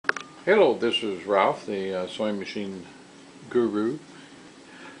Hello, this is Ralph, the sewing machine guru.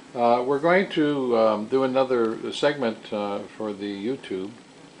 We're going to do another segment for the YouTube,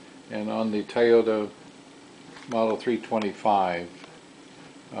 and on the Toyota Model 325.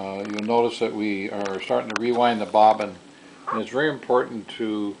 You'll notice that we are starting to rewind the bobbin, and it's very important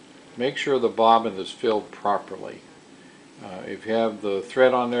to make sure the bobbin is filled properly. If you have the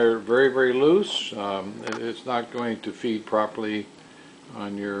thread on there very loose, it's not going to feed properly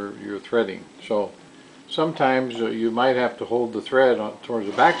on your threading. So sometimes you might have to hold the thread towards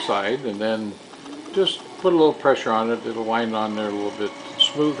the back side and then just put a little pressure on it. It'll wind on there a little bit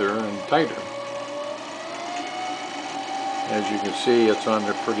smoother and tighter. As you can see, it's on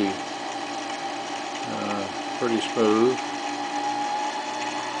there pretty smooth.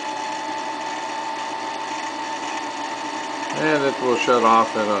 And it will shut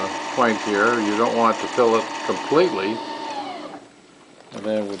off at a point here. You don't want to fill it completely. And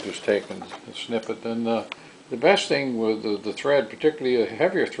then we'll just take and snip it. And the best thing with the thread, particularly a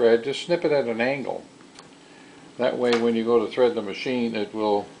heavier thread, just snip it at an angle. That way when you go to thread the machine, it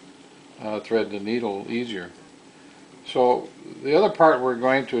will thread the needle easier. So the other part we're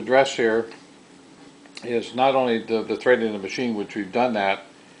going to address here is not only the threading of the machine, which we've done that,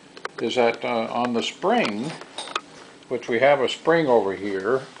 is that on the spring, which we have a spring over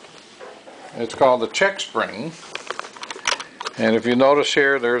here, it's called the check spring. And if you notice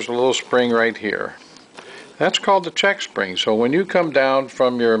here, there's a little spring right here. That's called the check spring. So when you come down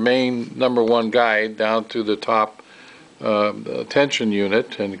from your main #1 guide down to the top tension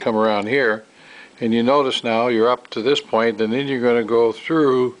unit and come around here, and you notice now you're up to this point, and then you're going to go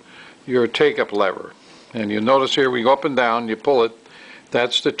through your take-up lever. And you notice here we go up and down, you pull it.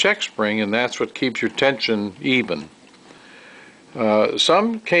 That's the check spring, and that's what keeps your tension even.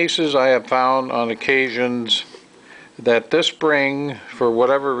 Some cases I have found on occasions that this spring, for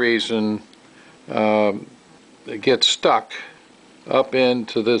whatever reason, it gets stuck up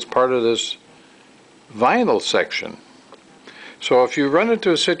into this part of this vinyl section. So if you run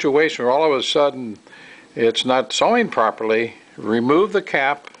into a situation where all of a sudden it's not sewing properly, remove the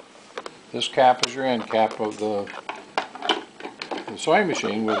cap. This cap is your end cap of the sewing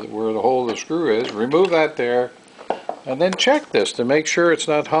machine where the hole of the screw is. Remove that there, and then check this to make sure it's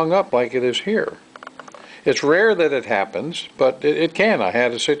not hung up like it is here. It's rare that it happens, but it can. I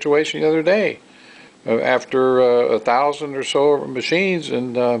had a situation the other day after 1,000 or so machines,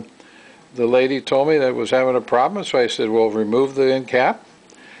 and the lady told me that it was having a problem, so I said, well, remove the end cap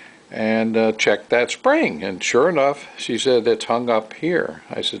and check that spring. And sure enough, she said it's hung up here.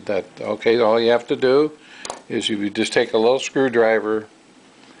 I said, okay, all you have to do is you just take a little screwdriver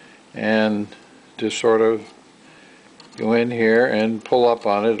and just sort of go in here and pull up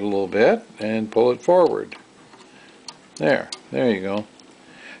on it a little bit and pull it forward. There you go.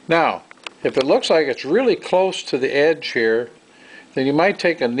 Now, if it looks like it's really close to the edge here, then you might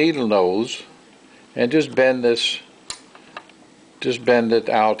take a needle nose and just bend this, just bend it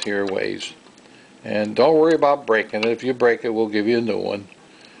out here a ways. And don't worry about breaking it. If you break it, we'll give you a new one.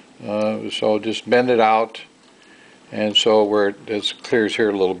 So just bend it out, and so where it clears here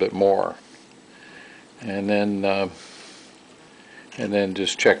a little bit more. And then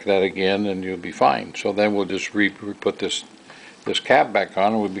just check that again, and you'll be fine. So then we'll just put this cap back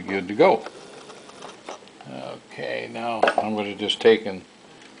on, and we'll be good to go. Okay, now I'm going to just take and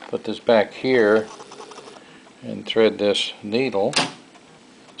put this back here and thread this needle.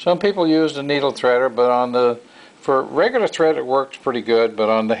 Some people use the needle threader, but for regular thread it works pretty good, but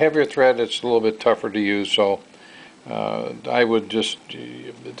on the heavier thread it's a little bit tougher to use, so I would just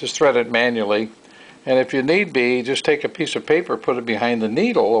thread it manually. And if you need be, just take a piece of paper, put it behind the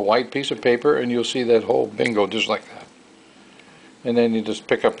needle, a white piece of paper, and you'll see that hole bingo just like that. And then you just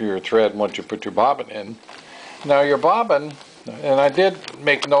pick up your thread once you put your bobbin in. Now your bobbin, and I did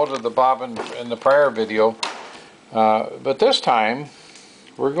make note of the bobbin in the prior video, but this time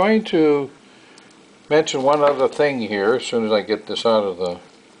we're going to mention one other thing here as soon as I get this out of the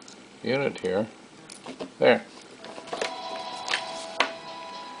unit here. There.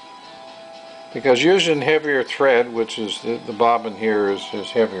 Because using heavier thread, which is the bobbin here is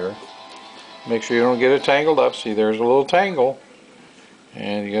heavier, make sure you don't get it tangled up. See, there's a little tangle,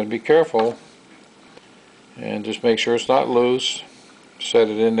 and you got to be careful. And just make sure it's not loose. Set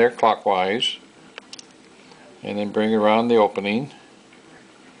it in there clockwise, and then bring it around the opening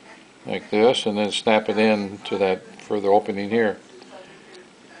like this, and then snap it in to that further opening here.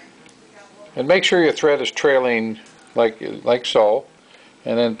 And make sure your thread is trailing like so.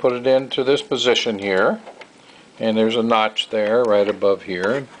 And then put it into this position here, and there's a notch there right above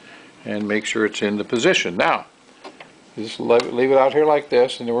here, and make sure it's in the position. Now Just leave it out here like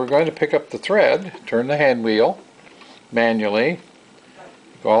this, and then we're going to pick up the thread, turn the hand wheel manually,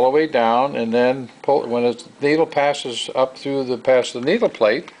 go all the way down, and then pull. When the needle passes up through past the needle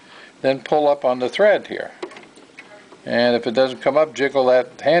plate, then pull up on the thread here. And if it doesn't come up, jiggle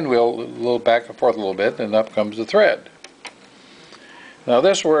that hand wheel a little back and forth a little bit, and up comes the thread. Now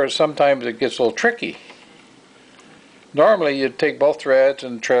this is where sometimes it gets a little tricky. Normally you'd take both threads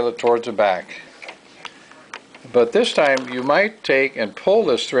and trail it towards the back. But this time you might take and pull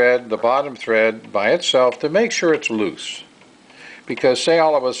this thread, the bottom thread, by itself to make sure it's loose. Because say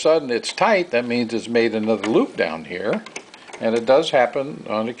all of a sudden it's tight, that means it's made another loop down here. And it does happen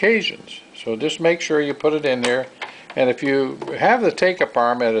on occasions. So just make sure you put it in there. And if you have the take-up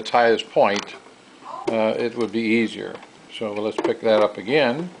arm at its highest point, it would be easier. So let's pick that up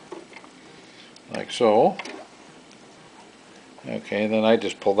again, like so. Okay, then I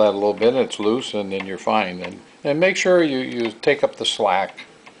just pull that a little bit and it's loose, and then you're fine. And make sure you take up the slack,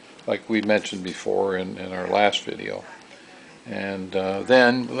 like we mentioned before in our last video. And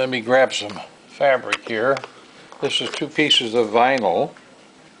then let me grab some fabric here. This is 2 pieces of vinyl.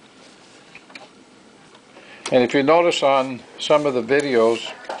 And if you notice on some of the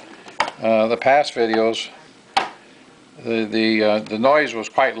videos, the past videos, the noise was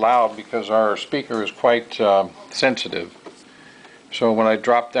quite loud because our speaker is quite sensitive. So when I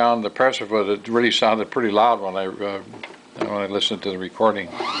dropped down the pressure foot, it really sounded pretty loud when I listened to the recording.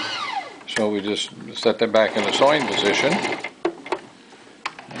 So we just set that back in the sewing position.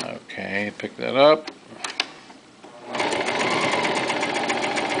 Okay, pick that up.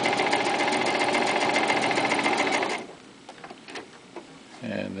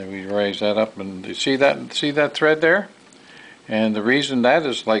 And then we raise that up, and you see that thread there? And the reason that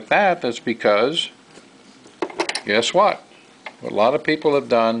is like that is because, guess what? What a lot of people have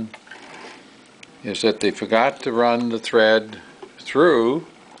done is that they forgot to run the thread through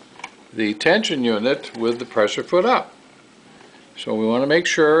the tension unit with the pressure foot up. So we want to make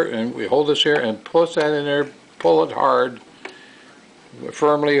sure, and we hold this here and push that in there, pull it hard,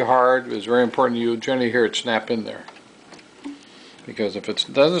 firmly hard. It's very important you generally hear it snap in there. Because if it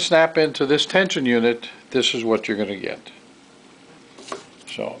doesn't snap into this tension unit, this is what you're going to get.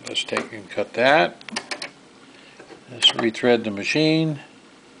 So let's take and cut that. Let's rethread the machine.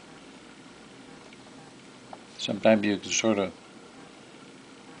 Sometimes you can sort of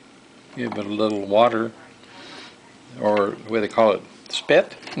give it a little water, or the way they call it,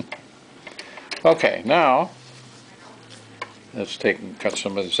 spit. Okay, now let's take and cut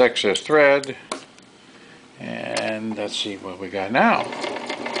some of this excess thread, and let's see what we got now.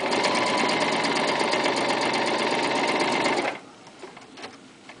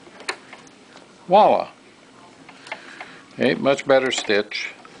 Voila! Okay, much better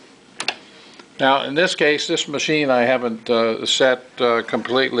stitch. Now in this case, this machine I haven't set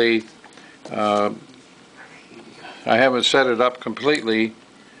completely. I haven't set it up completely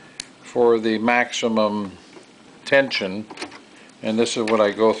for the maximum tension, and this is what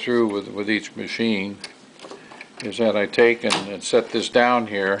I go through with each machine, is that I take and set this down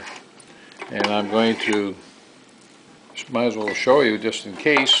here, and I'm going to, might as well show you just in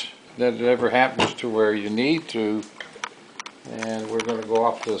case that it ever happens to where you need to. And we're going to go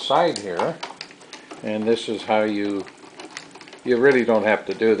off to the side here, and this is how you really don't have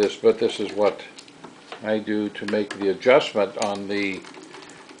to do this, but this is what I do to make the adjustment on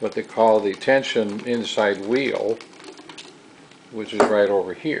what they call the tension inside wheel, which is right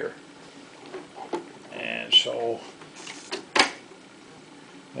over here. And so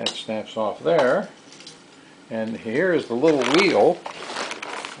that snaps off there, and here's the little wheel.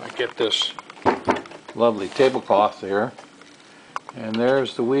 I get this lovely tablecloth here, and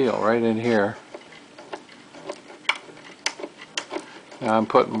there's the wheel right in here. Now I'm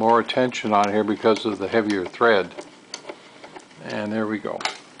putting more tension on here because of the heavier thread, and there we go.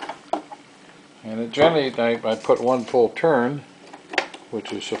 And it generally I put 1 full turn,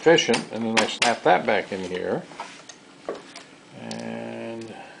 which is sufficient, and then I snap that back in here,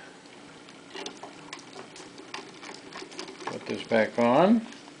 and put this back on.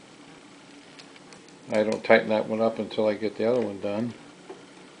 I don't tighten that one up until I get the other one done.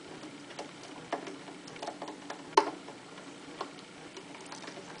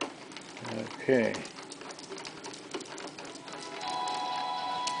 Okay.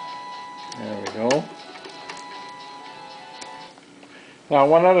 There we go. Now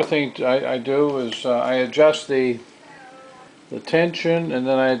one other thing I do is I adjust the tension, and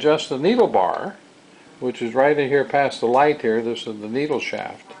then I adjust the needle bar, which is right in here past the light here. This is the needle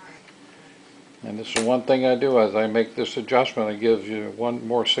shaft. And this is one thing I do as I make this adjustment. I give you 1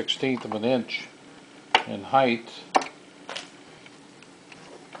 more 1/16 of an inch in height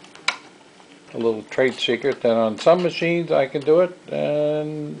a little trade secret that on some machines I can do it,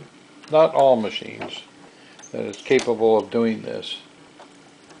 and not all machines that is capable of doing this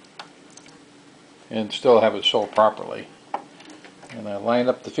and still have it sold properly. And I line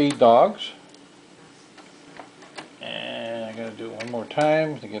up the feed dogs, and I'm going to do it one more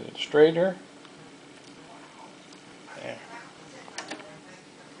time to get it straighter. There.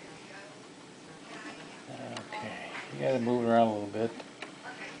 Okay, you got to move it around a little bit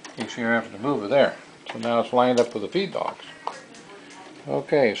in case you're having to move it there. So now it's lined up with the feed dogs.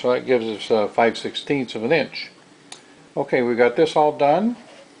 Okay, so that gives us 5/16 of an inch. Okay, we got this all done,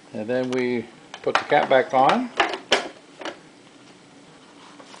 and then we put the cap back on.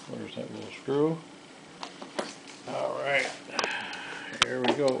 Where's that little screw? Alright, here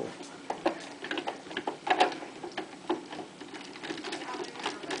we go.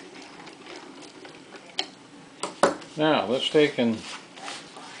 Now, let's take and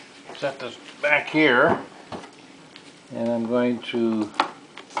set this back here, and I'm going to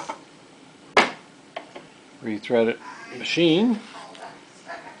rethread it machine.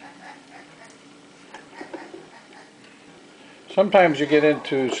 Sometimes you get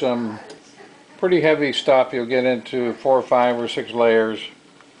into some pretty heavy stuff. You'll get into 4, 5, or 6 layers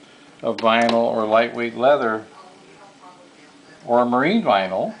of vinyl or lightweight leather or marine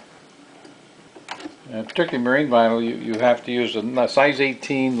vinyl. And particularly marine vinyl, you have to use a size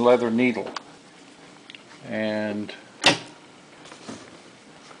 18 leather needle. And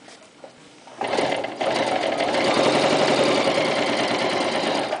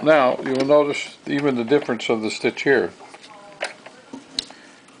now you'll notice even the difference of the stitch here,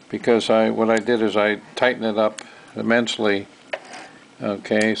 because what I did is I tightened it up immensely.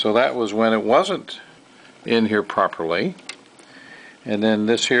 Okay, so that was when it wasn't in here properly, and then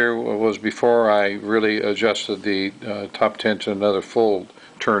this here was before I really adjusted the top tension another full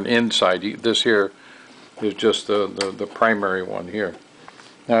turn inside. This here is just the primary one here.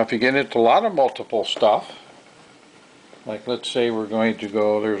 Now if you get into a lot of multiple stuff, like let's say we're going to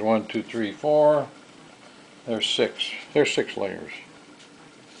go, there's 1, 2, 3, 4, there's 6. There's 6 layers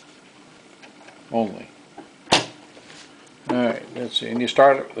only. Alright, let's see. And you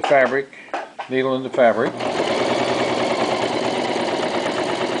start it with the fabric, needle in the fabric.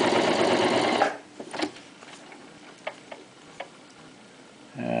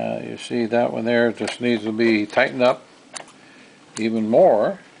 You see that one there just needs to be tightened up even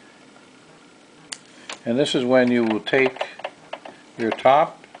more. And this is when you will take your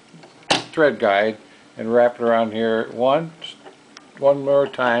top thread guide and wrap it around here one more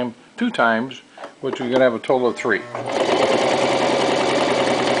time, 2 times, which you're going to have a total of 3.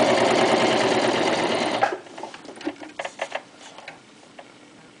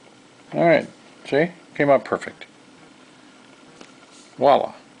 Alright, see? Came out perfect.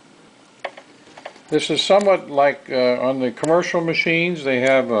 Voila. This is somewhat like on the commercial machines. They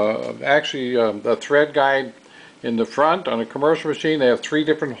have actually a thread guide in the front. On a commercial machine they have 3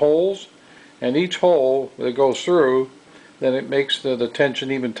 different holes, and each hole that goes through, then it makes the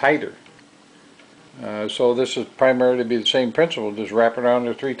tension even tighter. So this is primarily be the same principle. Just wrap it around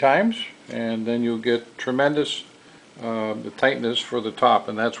there 3 times, and then you'll get tremendous tightness for the top,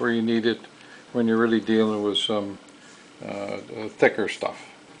 and that's where you need it when you're really dealing with some thicker stuff,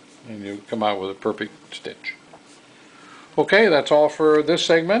 and you come out with a perfect stitch. Okay, that's all for this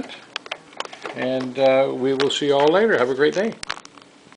segment, and we will see you all later. Have a great day.